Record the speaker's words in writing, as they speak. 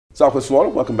Southwest Florida,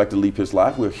 welcome back to Leap Pitch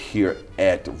Live. We're here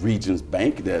at Regions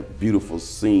Bank, that beautiful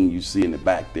scene you see in the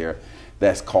back there.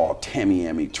 That's called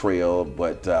Tamiami Trail,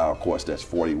 but of course that's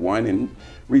 41. And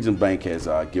Regions Bank has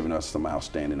given us some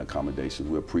outstanding accommodations.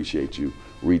 We appreciate you,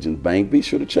 Regions Bank. Be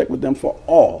sure to check with them for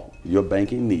all your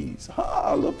banking needs.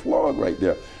 A little plug right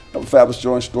there. I have a fabulous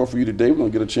joy in store for you today. We're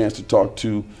going to get a chance to talk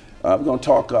to, we're going to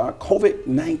talk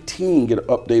COVID-19, get an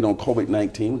update on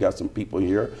COVID-19. We got some people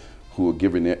here who are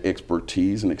giving their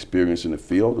expertise and experience in the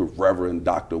field. The Reverend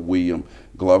Dr. William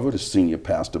Glover, the Senior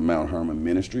Pastor of Mount Hermon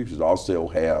Ministries. We also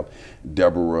have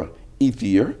Debora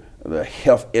Ithier, the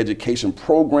Health Education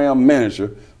Program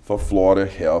Manager for Florida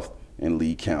Health in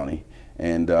Lee County.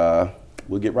 And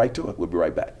we'll get right to it. We'll be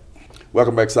right back.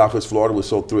 Welcome back, Southwest Florida. We're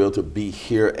so thrilled to be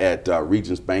here at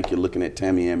Regions Bank. You're looking at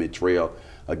Tamiami Trail.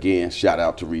 Again, shout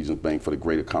out to Regions Bank for the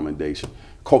great accommodation.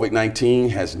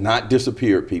 COVID-19 has not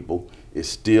disappeared, people. It's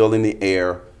still in the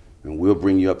air, and we'll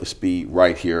bring you up to speed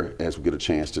right here as we get a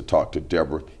chance to talk to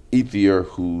Debora Ithier,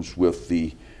 who's with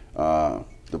the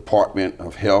Department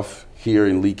of Health here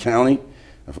in Lee County,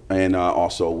 and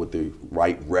also with the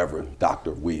Right Reverend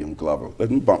Dr. William Glover.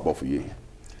 Let me bump both of you in.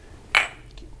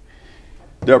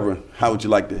 Debora, how would you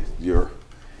like your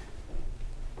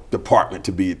department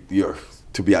to be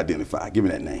identified? Give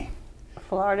me that name.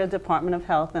 Florida Department of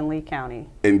Health in Lee County.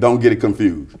 And don't get it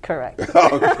confused. Correct.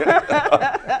 Okay.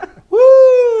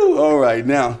 Woo! All right.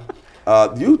 Now,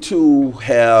 you two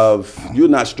you're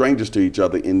not strangers to each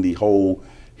other in the whole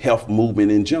health movement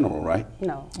in general, right?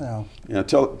 No. No. You know,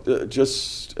 tell,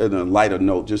 just in a lighter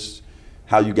note, just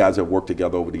how you guys have worked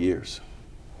together over the years.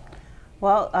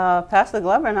 Well, Pastor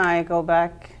Glover and I go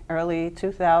back early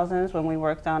 2000s when we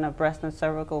worked on a breast and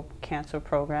cervical cancer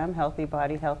program, Healthy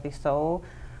Body, Healthy Soul.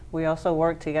 We also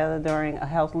worked together during a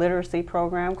health literacy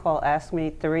program called Ask Me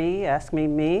 3, Ask Me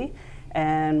Me,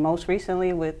 and most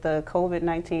recently with the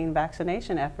COVID-19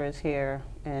 vaccination efforts here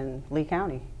in Lee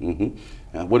County.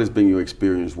 Mm-hmm. What has been your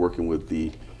experience working with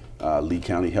the Lee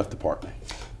County Health Department?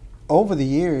 Over the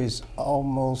years,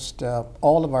 almost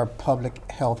all of our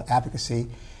public health advocacy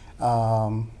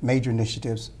major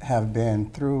initiatives have been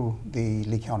through the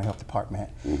Lee County Health Department.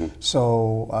 Mm-hmm.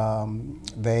 So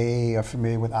they are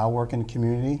familiar with our work in the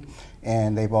community,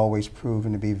 and they've always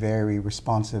proven to be very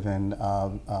responsive and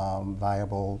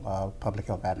viable public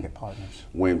health advocate partners.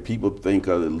 When people think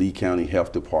of the Lee County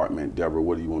Health Department, Debora,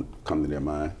 what do you want to come to their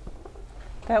mind?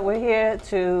 That we're here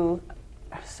to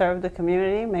serve the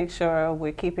community, make sure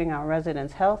we're keeping our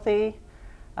residents healthy,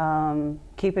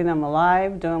 keeping them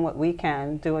alive, doing what we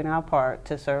can, doing our part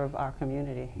to serve our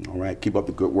community. All right, keep up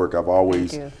the good work. I've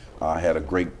always had a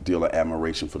great deal of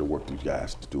admiration for the work you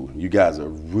guys do. You guys are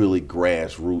really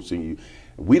grassroots, and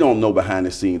we don't know behind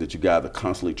the scenes that you guys are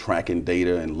constantly tracking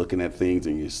data and looking at things,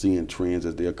 and you're seeing trends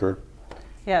as they occur.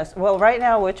 Yes, well, right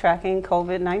now we're tracking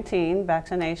COVID-19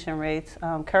 vaccination rates.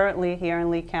 Currently here in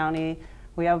Lee County,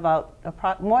 we have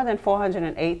about more than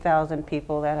 408,000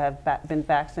 people that have been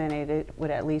vaccinated with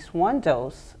at least one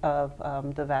dose of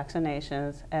the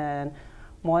vaccinations, and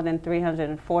more than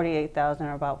 348,000,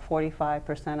 or about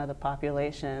 45% of the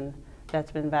population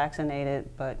that's been vaccinated,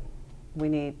 but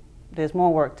there's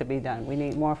more work to be done. We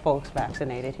need more folks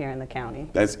vaccinated here in the county.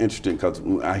 That's interesting, because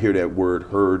I hear that word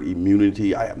herd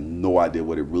immunity. I have no idea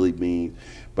what it really means,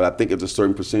 but I think it's a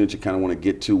certain percentage you kind of want to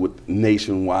get to with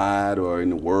nationwide or in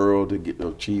the world to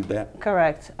achieve that.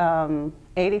 Correct.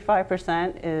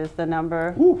 85% is the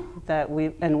number that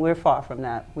and we're far from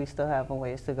that. We still have a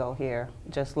ways to go here,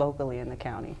 just locally in the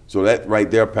county. So that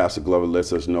right there, Pastor Glover,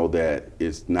 lets us know that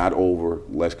it's not over.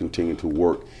 Let's continue to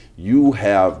work. You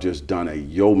have just done a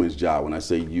yeoman's job. When I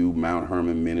say you, Mount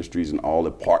Hermon Ministries and all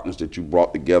the partners that you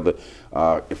brought together,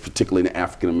 particularly in the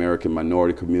African-American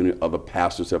minority community, other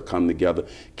pastors have come together,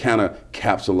 kind of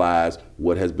capsulize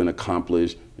what has been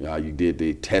accomplished. You did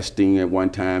the testing at one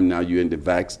time. Now you're in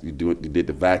you did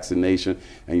the vaccination,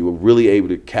 and you were really able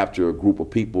to capture a group of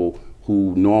people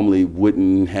who normally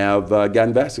wouldn't have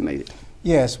gotten vaccinated.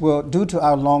 Yes, well, due to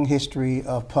our long history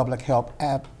of public health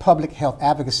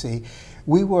advocacy,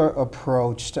 we were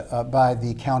approached by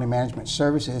the County Management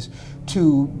Services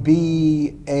to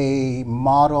be a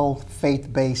model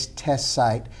faith-based test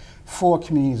site for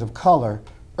communities of color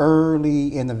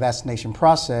early in the vaccination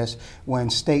process,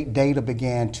 when state data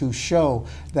began to show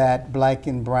that Black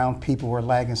and brown people were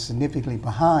lagging significantly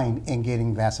behind in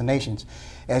getting vaccinations.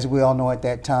 As we all know, at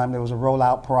that time, there was a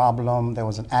rollout problem, there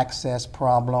was an access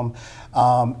problem,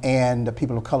 and the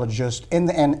people of color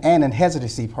and an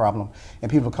hesitancy problem,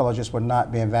 and people of color just were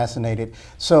not being vaccinated.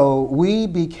 So we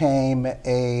became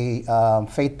a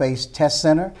faith-based test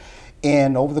center,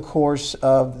 And over the course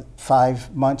of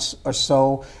 5 months or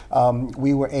so,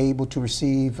 we were able to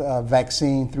receive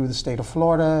vaccine through the state of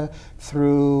Florida,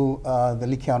 through the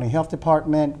Lee County Health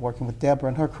Department, working with Debora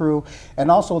and her crew,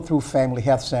 and also through family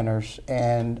health centers,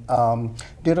 and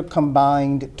did a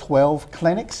combined 12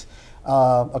 clinics,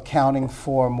 accounting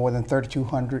for more than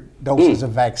 3,200 doses of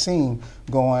vaccine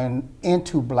going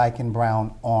into Black and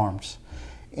brown arms.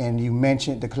 And you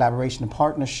mentioned the collaboration and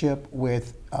partnership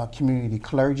with community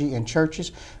clergy and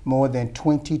churches. More than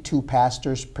 22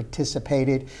 pastors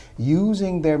participated,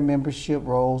 using their membership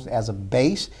rolls as a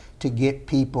base to get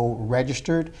people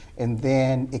registered, and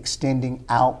then extending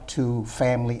out to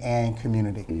family and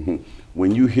community. Mm-hmm.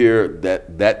 When you hear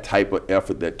that type of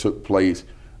effort that took place,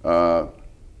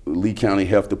 Lee County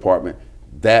Health Department,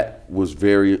 that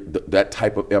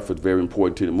type of effort is very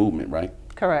important to the movement, right?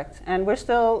 Correct. And we're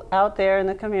still out there in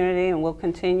the community, and we'll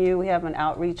continue. We have an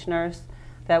outreach nurse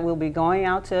that will be going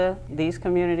out to these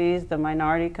communities, the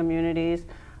minority communities.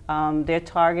 Their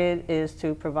target is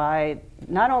to provide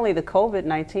not only the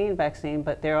COVID-19 vaccine,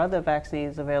 but there are other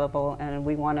vaccines available, and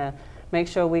we want to make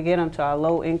sure we get them to our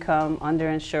low-income,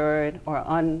 underinsured, or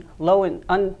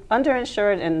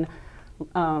underinsured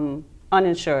and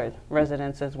uninsured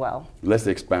residents as well. Let's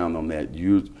expound on that.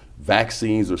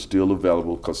 Vaccines are still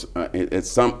available, because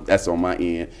that's on my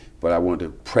end, but I want to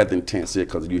present tense it,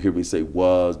 because you hear me say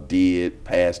was, did,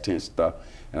 past tense stuff,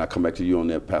 and I'll come back to you on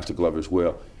that, Pastor Glover, as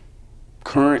well.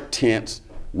 Current tense,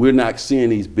 we're not seeing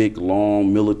these big,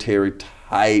 long, military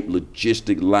type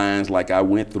logistic lines like I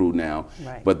went through now,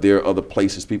 right. But there are other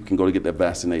places people can go to get their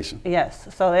vaccination.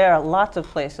 Yes, so there are lots of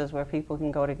places where people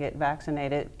can go to get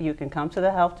vaccinated. You can come to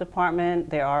the health department.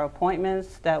 There are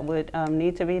appointments that would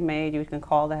need to be made. You can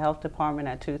call the health department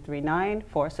at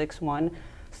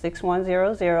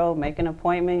 239-461-6100, make an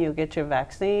appointment, you'll get your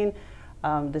vaccine.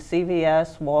 The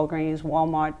CVS, Walgreens,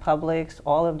 Walmart, Publix,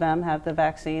 all of them have the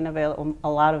vaccine available. A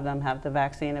lot of them have the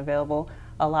vaccine available.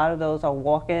 A lot of those are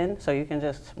walk-in, so you can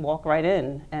just walk right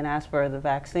in and ask for the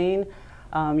vaccine.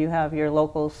 You have your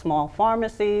local small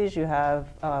pharmacies, you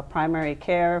have primary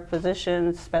care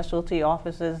physicians, specialty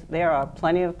offices. There are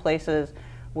plenty of places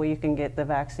where you can get the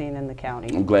vaccine in the county.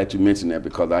 I'm glad you mentioned that,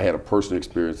 because I had a personal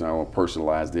experience, and I want to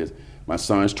personalize this. My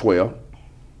son's 12.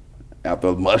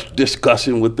 After much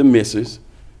discussion with the missus,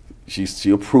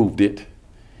 she approved it.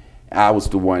 I was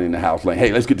the one in the house like,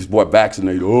 hey, let's get this boy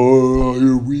vaccinated. Oh,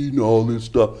 you're reading all this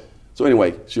stuff. So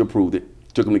anyway, she approved it.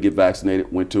 Took him to get vaccinated,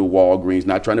 went to Walgreens,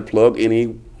 not trying to plug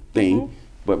anything,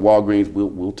 but Walgreens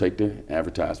will take the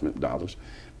advertisement dollars.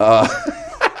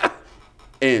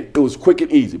 And it was quick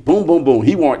and easy. Boom, boom, boom.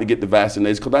 He wanted to get the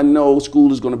vaccination, because I know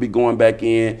school is going to be going back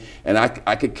in, and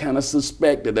I could kind of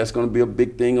suspect that that's going to be a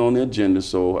big thing on the agenda,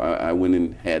 so I went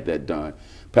and had that done.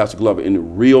 Pastor Glover, in the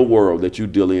real world that you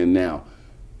deal in now,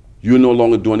 you're no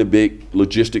longer doing the big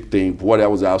logistic thing. Boy, that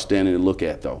was outstanding to look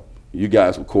at, though. You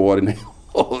guys were coordinating.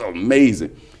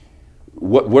 Amazing.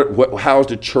 How's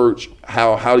the church?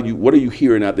 What are you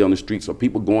hearing out there on the streets? Are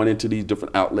people going into these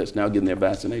different outlets now getting their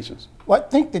vaccinations? Well, I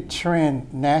think the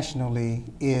trend nationally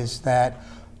is that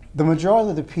the majority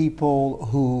of the people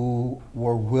who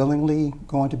were willingly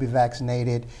going to be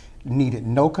vaccinated, needed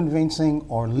no convincing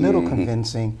or little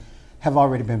convincing, have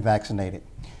already been vaccinated.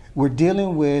 We're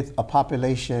dealing with a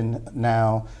population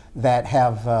now that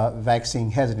have vaccine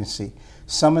hesitancy.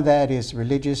 Some of that is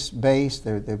religious based.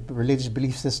 The religious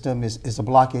belief system is a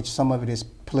blockage. Some of it is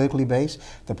politically based.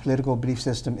 The political belief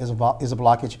system is a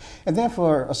blockage. And then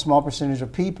for a small percentage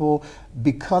of people,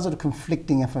 because of the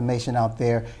conflicting information out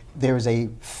there, there is a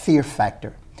fear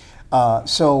factor.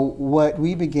 So what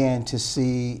we began to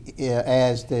see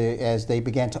as they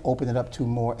began to open it up to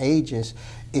more ages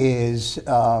is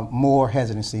more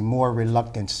hesitancy, more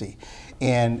reluctancy.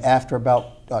 And after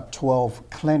about 12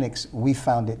 clinics, we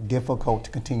found it difficult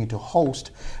to continue to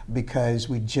host, because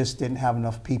we just didn't have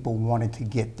enough people wanting to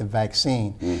get the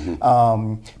vaccine.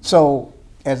 So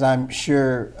as I'm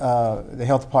sure the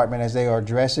health department, as they are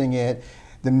addressing it,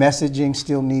 the messaging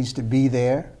still needs to be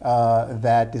there,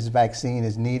 that this vaccine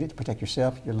is needed to protect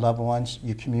yourself, your loved ones,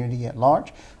 your community at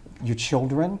large, your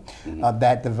children,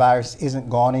 that the virus isn't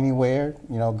gone anywhere.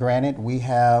 You know, granted, we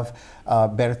have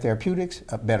better therapeutics,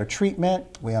 better treatment,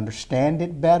 we understand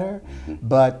it better,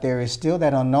 but there is still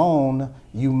that unknown.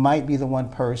 You might be the one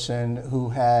person who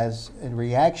has a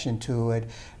reaction to it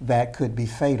that could be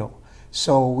fatal.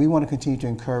 So we want to continue to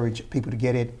encourage people to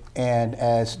get it. And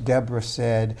as Debora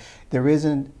said, there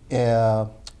isn't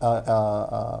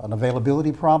an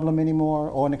availability problem anymore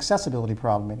or an accessibility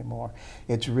problem anymore.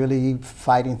 It's really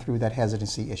fighting through that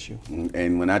hesitancy issue.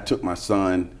 And when I took my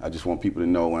son, I just want people to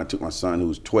know, when I took my son who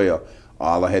was 12,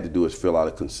 all I had to do was fill out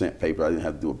a consent paper. I didn't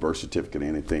have to do a birth certificate or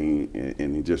anything,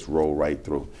 and it just rolled right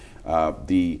through.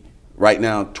 Right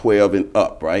now, 12 and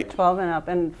up, right? 12 and up.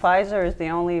 And Pfizer is the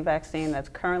only vaccine that's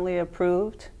currently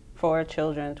approved for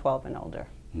children 12 and older.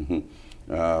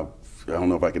 I don't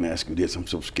know if I can ask you this. I'm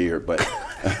so scared, but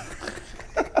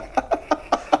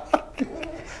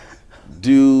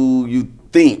do you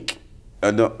think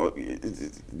that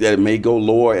it may go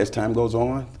lower as time goes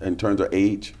on in terms of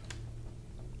age?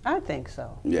 I think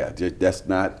so. Yeah, that's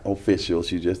not official.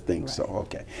 She just thinks so.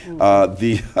 Okay.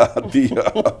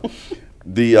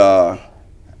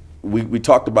 We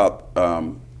talked about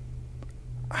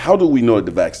how do we know that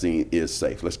the vaccine is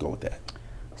safe? Let's go with that.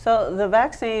 So the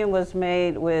vaccine was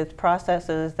made with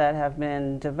processes that have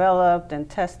been developed and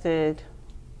tested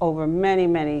over many,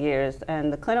 many years.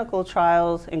 And the clinical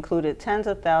trials included tens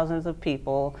of thousands of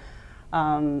people.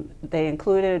 They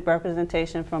included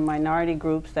representation from minority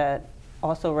groups that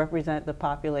also represent the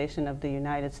population of the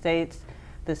United States.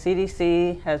 The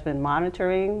CDC has been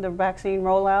monitoring the vaccine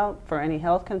rollout for any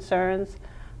health concerns.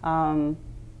 I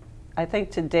think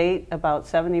to date, about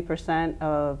 70%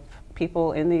 of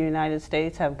people in the United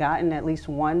States have gotten at least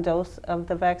one dose of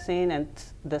the vaccine, and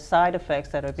the side effects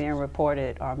that are being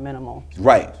reported are minimal.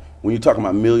 Right. When you're talking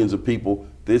about millions of people,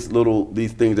 these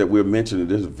things that we're mentioning,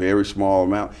 there's a very small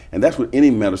amount. And that's with any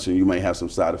medicine, you may have some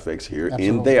side effects here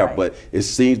and there. Right. But it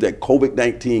seems that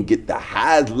COVID-19 get the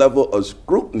highest level of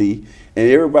scrutiny, and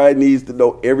everybody needs to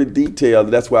know every detail.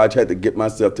 That's why I tried to get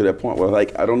myself to that point where,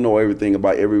 like, I don't know everything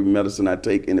about every medicine I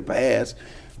take in the past,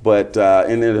 but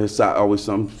and then there's always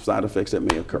some side effects that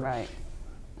may occur. Right.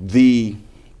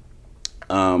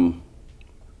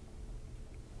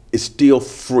 It's still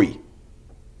free.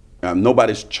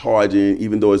 Nobody's charging,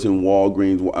 even though it's in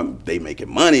Walgreens. They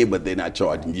making money, but they're not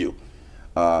charging you.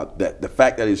 That the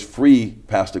fact that it's free,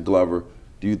 Pastor Glover,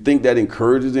 do you think that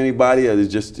encourages anybody, or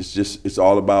it's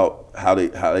all about how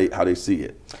they see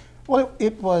it? Well,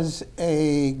 it was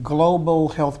a global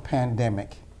health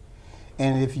pandemic,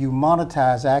 and if you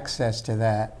monetize access to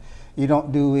that, you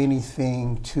don't do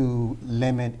anything to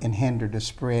limit and hinder the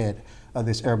spread of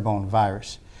this airborne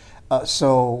virus.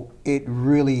 So it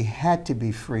really had to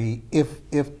be free if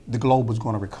the globe was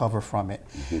going to recover from it.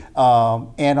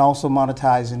 Mm-hmm. And also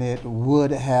monetizing it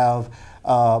would have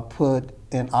put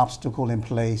an obstacle in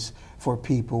place for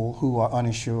people who are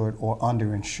uninsured or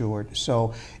underinsured.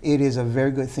 So it is a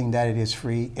very good thing that it is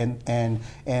free, and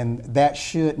that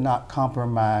should not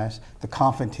compromise the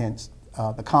confidence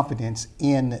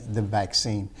in the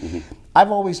vaccine. Mm-hmm.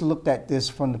 I've always looked at this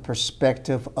from the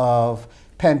perspective of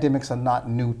pandemics are not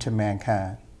new to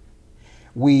mankind.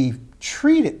 We've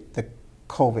treated the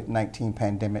COVID-19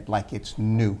 pandemic like it's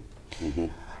new. Mm-hmm.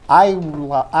 I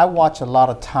watch a lot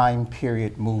of time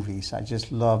period movies. I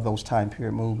just love those time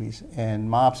period movies. And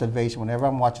my observation, whenever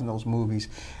I'm watching those movies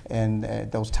and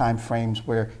those time frames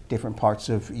where different parts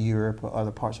of Europe or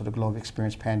other parts of the globe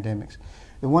experience pandemics,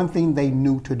 the one thing they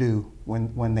knew to do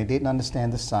when they didn't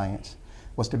understand the science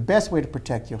was the best way to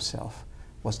protect yourself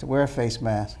was to wear a face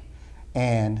mask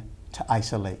and to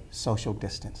isolate, social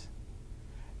distance.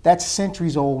 That's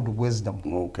centuries-old wisdom.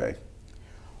 Okay.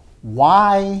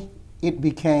 Why it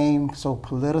became so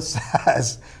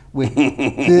politicized with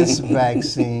this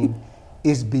vaccine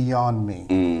is beyond me.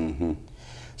 Mm-hmm.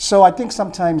 So I think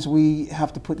sometimes we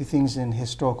have to put the things in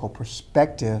historical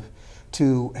perspective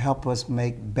to help us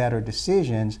make better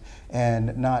decisions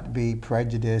and not be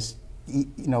prejudiced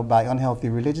by unhealthy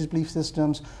religious belief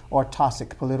systems or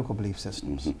toxic political belief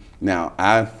systems. Mm-hmm. Now,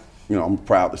 I'm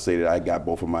proud to say that I got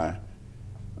both of my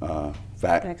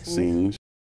vaccines.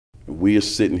 We are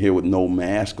sitting here with no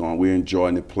mask on. We're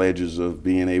enjoying the pleasures of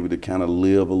being able to kind of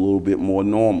live a little bit more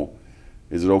normal.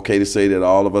 Is it okay to say that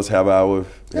all of us have our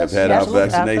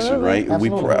vaccination, right? Absolutely.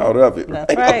 We're proud of it,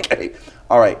 That's right? Okay.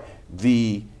 All right.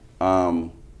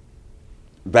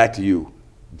 Back to you.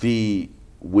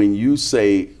 When you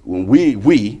say, when we're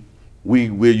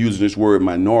using this word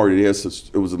minority,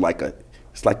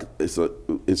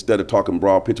 instead of talking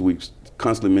broad picture, we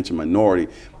constantly mention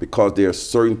minority because there are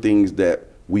certain things that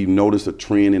we've noticed a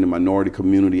trend in the minority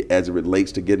community as it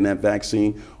relates to getting that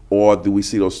vaccine, or do we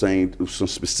see some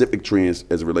specific trends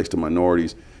as it relates to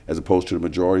minorities as opposed to the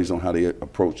majorities on how they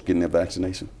approach getting that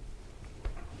vaccination?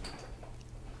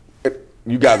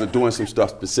 You guys are doing some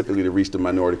stuff specifically to reach the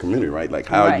minority community, right? Like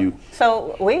how right. you...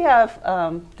 So we have,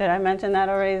 did I mention that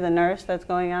already, the nurse that's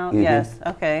going out? Mm-hmm. Yes,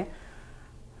 okay.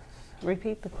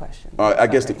 Repeat the question. I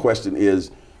guess the question is,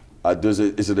 Is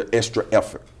it an extra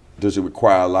effort? Does it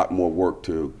require a lot more work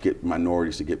to get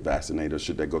minorities to get vaccinated, or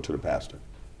should they go to the pastor?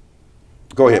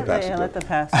 Go ahead, Pastor. Yeah, let the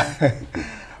pastor.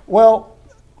 Well,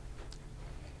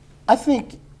 I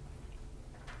think,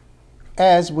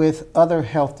 as with other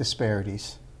health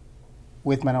disparities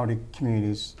with minority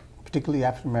communities, particularly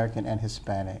African American and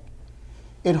Hispanic,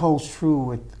 it holds true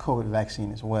with the COVID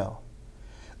vaccine as well.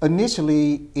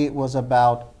 Initially, it was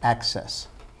about access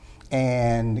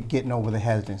and getting over the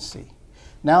hesitancy.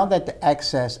 Now that the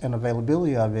access and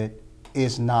availability of it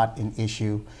is not an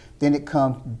issue, then it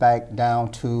comes back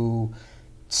down to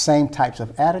same types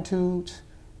of attitudes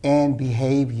and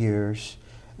behaviors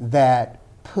that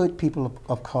put people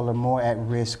of color more at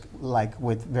risk, like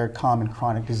with very common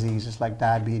chronic diseases like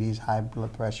diabetes, high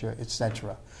blood pressure,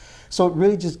 etc. So it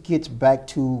really just gets back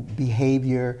to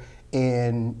behavior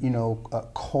and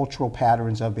cultural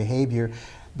patterns of behavior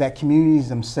that communities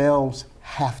themselves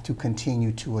have to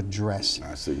continue to address.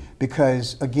 I see.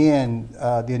 Because again,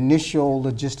 the initial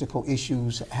logistical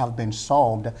issues have been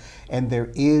solved, and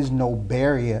there is no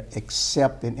barrier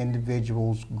except an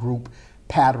individual's group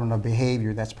pattern of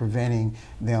behavior that's preventing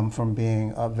them from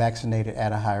being vaccinated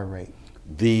at a higher rate.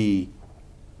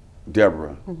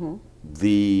 Debora,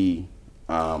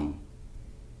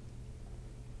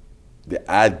 the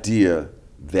idea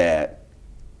that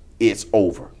it's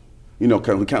over. We're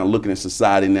kind of looking at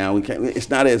society now. It's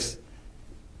not as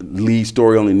lead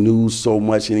story on the news so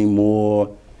much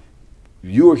anymore.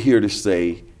 You're here to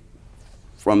say,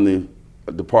 from the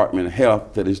Department of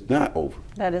Health, that it's not over.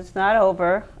 That it's not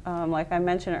over. Like I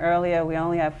mentioned earlier, we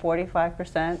only have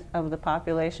 45% of the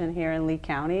population here in Lee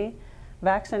County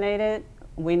vaccinated.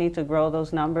 We need to grow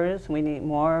those numbers. We need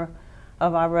more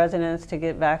of our residents to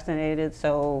get vaccinated,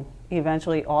 so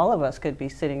eventually all of us could be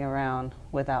sitting around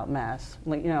without masks.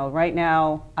 Right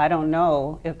now, I don't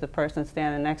know if the person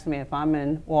standing next to me, if I'm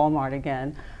in Walmart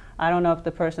again, I don't know if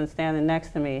the person standing next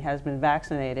to me has been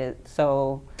vaccinated.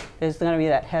 So there's going to be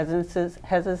that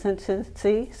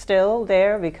hesitancy still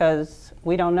there because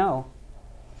we don't know.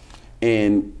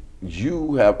 And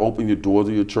you have opened your doors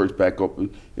of your church back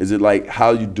open. Is it like, how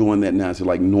are you doing that now? Is it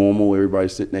like normal, everybody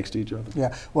sit next to each other?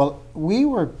 Yeah, well, we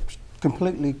were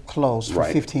completely closed for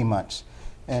 15 months.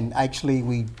 And actually,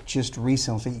 we just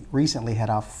recently had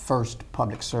our first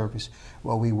public service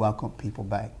where we welcomed people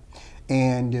back.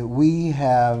 And we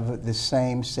have the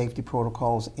same safety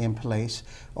protocols in place,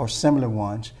 or similar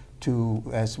ones,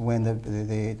 as when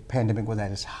the pandemic was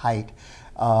at its height.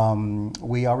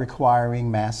 We are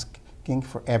requiring masking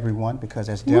for everyone because,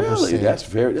 as Debora said,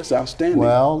 that's outstanding.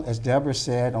 Well, as Debora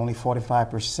said, only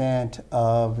 45%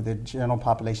 of the general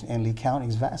population in Lee County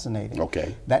is vaccinated.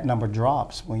 Okay. That number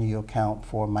drops when you account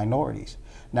for minorities.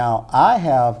 Now, I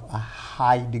have a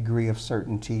high degree of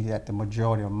certainty that the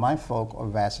majority of my folk are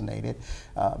vaccinated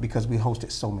because we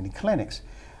hosted so many clinics.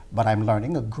 But I'm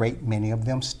learning a great many of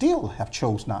them still have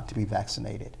chose not to be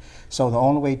vaccinated. So the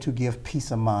only way to give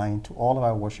peace of mind to all of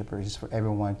our worshipers is for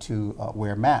everyone to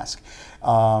wear masks.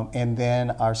 And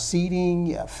then our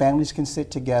seating, families can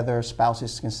sit together,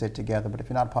 spouses can sit together, but if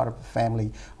you're not a part of a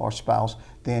family or spouse,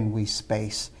 then we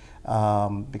space.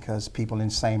 Because people in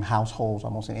the same households,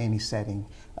 almost in any setting,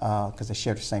 because they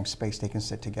share the same space, they can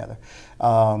sit together.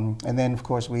 And then, of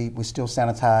course, we still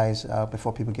sanitize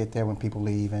before people get there, when people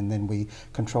leave, and then we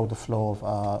control the flow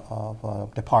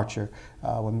of departure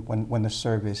when the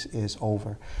service is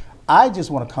over. I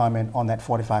just want to comment on that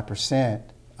 45%.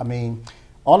 I mean,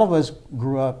 all of us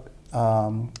grew up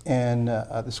in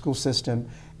the school system,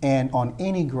 and on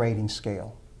any grading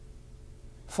scale,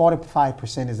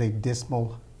 45% is a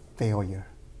dismal failure.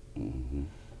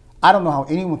 I don't know how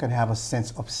anyone can have a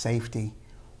sense of safety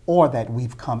or that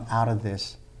we've come out of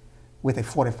this with a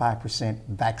 45%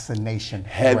 vaccination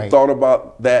rate. Hadn't thought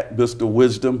about that, Mr.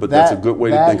 Wisdom, but that's a good way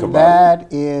to think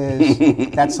about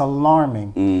it. That's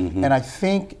alarming. And I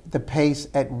think the pace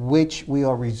at which we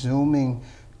are resuming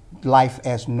life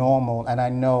as normal, and I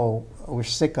know we're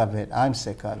sick of it, I'm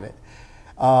sick of it,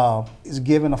 is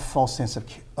given a false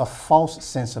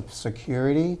sense of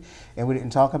security. And we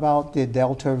didn't talk about the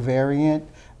Delta variant,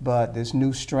 but this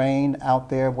new strain out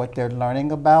there, what they're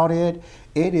learning about it,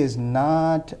 it is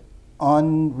not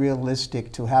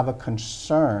unrealistic to have a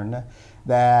concern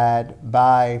that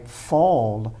by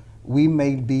fall we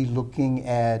may be looking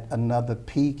at another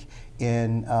peak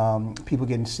in people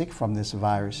getting sick from this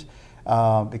virus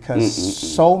because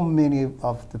so many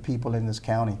of the people in this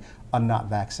county are not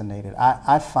vaccinated.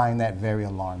 I find that very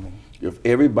alarming. If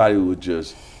everybody would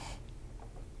just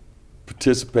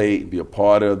participate, be a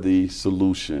part of the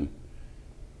solution,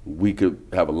 we could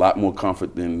have a lot more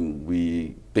comfort than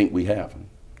we think we have.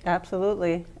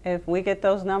 Absolutely. If we get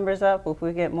those numbers up, if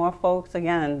we get more folks,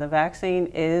 again, the vaccine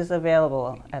is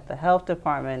available at the health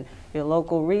department, your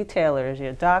local retailers,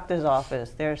 your doctor's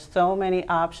office. There's so many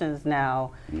options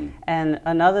now. And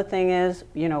another thing is,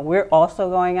 you know, we're also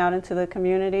going out into the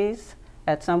communities.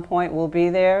 At some point we'll be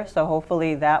there, so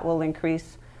hopefully that will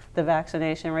increase the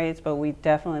vaccination rates, but we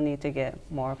definitely need to get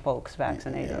more folks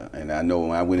vaccinated. Yeah, and I know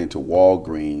when I went into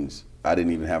Walgreens, I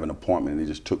didn't even have an appointment, and they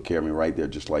just took care of me right there,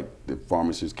 just like the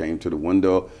pharmacist came to the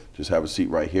window, just have a seat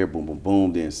right here, boom, boom,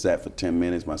 boom, then sat for 10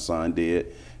 minutes, my son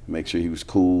did, make sure he was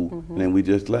cool, and then we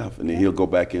just left, and then he'll go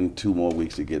back in 2 more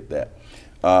weeks to get that.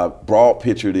 Broad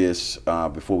picture this,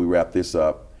 before we wrap this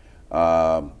up,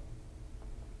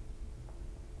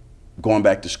 going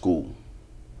back to school.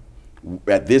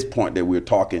 At this point that we're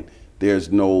talking, is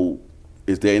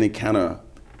there any kind of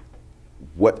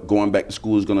what going back to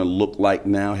school is going to look like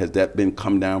now? Has that been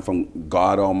come down from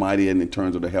God Almighty in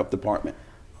terms of the health department?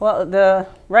 Well,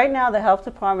 right now the health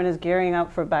department is gearing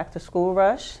up for back to school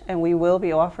rush, and we will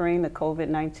be offering the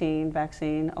COVID-19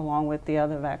 vaccine along with the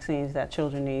other vaccines that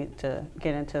children need to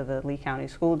get into the Lee County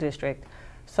School District.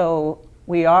 So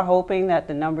we are hoping that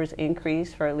the numbers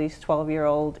increase for at least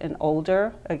 12-year-old and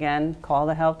older. Again, call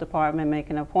the health department, make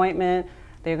an appointment.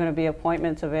 There are going to be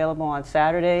appointments available on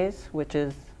Saturdays, which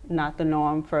is not the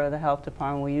norm for the health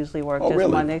department. We usually work just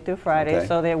really? Monday through Friday. Okay.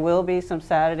 So there will be some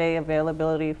Saturday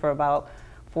availability for about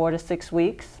 4 to 6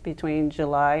 weeks between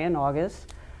July and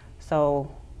August. So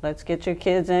let's get your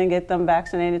kids in, get them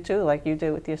vaccinated too, like you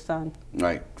did with your son.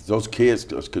 Right, 'cause those kids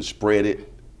could spread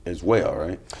it as well,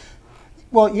 right?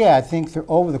 Well, yeah, I think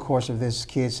over the course of this,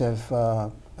 kids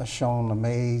have shown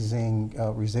amazing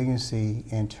resiliency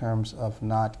in terms of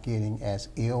not getting as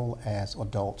ill as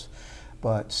adults,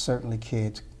 but certainly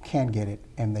kids can get it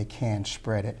and they can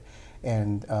spread it,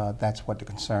 and that's what the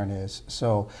concern is.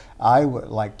 So I would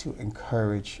like to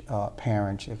encourage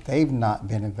parents, if they've not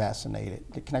been vaccinated,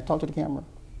 can I talk to the camera?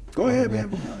 Go ahead, Yeah.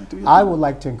 man. I would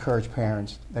like to encourage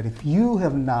parents that if you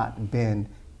have not been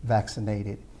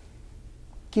vaccinated,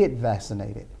 get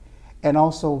vaccinated, and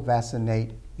also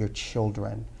vaccinate your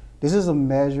children. This is a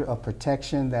measure of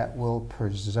protection that will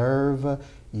preserve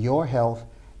your health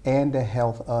and the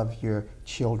health of your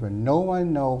children. No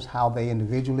one knows how they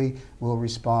individually will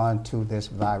respond to this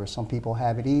virus. Some people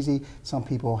have it easy, some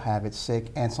people have it sick,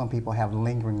 and some people have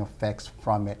lingering effects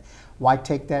from it. Why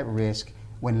take that risk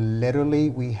when literally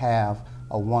we have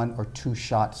a 1 or 2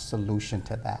 shot solution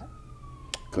to that?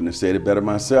 Couldn't have said it better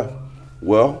myself.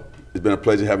 Well, it's been a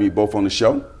pleasure having you both on the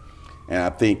show. And I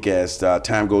think as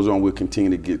time goes on, we'll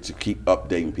continue to keep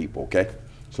updating people, okay?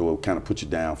 So we'll kind of put you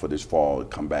down for this fall and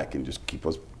come back and just keep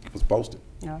us posted.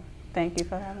 Yeah. Thank you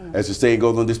for having us. As the saying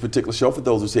goes on this particular show, for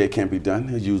those who say it can't be done,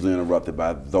 it's usually interrupted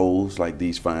by those like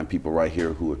these fine people right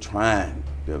here who are trying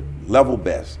their level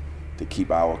best to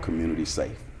keep our community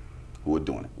safe, who are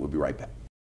doing it. We'll be right back.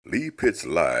 Lee Pitts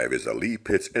Live is a Lee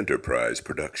Pitts Enterprise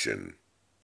production.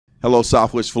 Hello,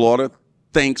 Southwest Florida.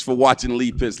 Thanks for watching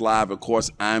Lee Pitts Live. Of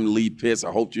course, I'm Lee Pitts.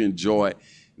 I hope you enjoy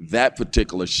that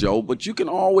particular show, but you can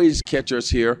always catch us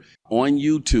here on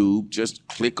YouTube. Just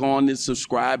click on the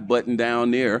subscribe button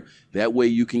down there. That way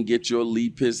you can get your Lee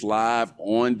Pitts Live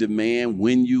on demand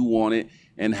when you want it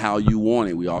and how you want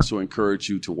it. We also encourage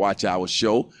you to watch our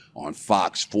show on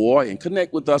Fox 4 and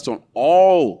connect with us on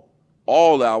all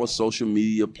our social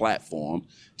media platforms.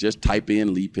 Just type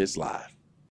in Lee Pitts Live.